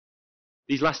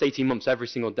these last 18 months, every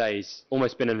single day has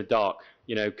almost been in the dark.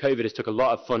 You know, COVID has took a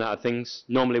lot of fun out of things.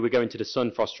 Normally we go into the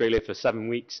sun for Australia for 7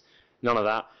 weeks, none of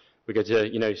that. We go to,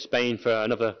 you know, Spain for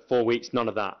another 4 weeks, none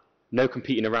of that. No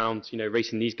competing around, you know,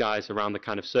 racing these guys around the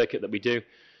kind of circuit that we do.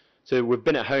 So we've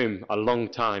been at home a long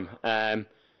time.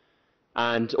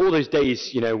 And all those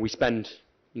days, you know, we spend,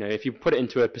 you know, if you put it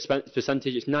into a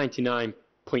percentage, it's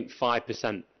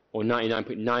 99.5% or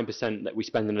 99.9% that we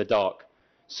spend in the dark,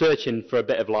 searching for a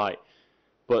bit of light.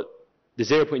 But the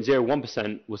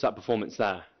 0.01% was that performance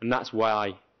there, and that's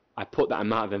why I put that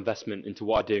amount of investment into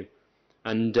what I do.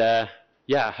 And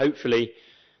yeah, hopefully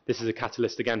this is a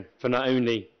catalyst again for not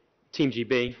only Team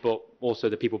GB, but also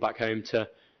the people back home to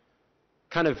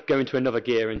kind of go into another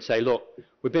gear and say, look,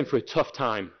 we've been through a tough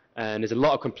time, and there's a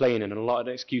lot of complaining and a lot of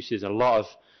excuses and a lot of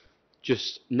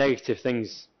just negative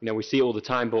things. You know, we see it all the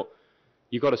time, but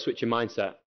you've got to switch your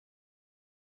mindset.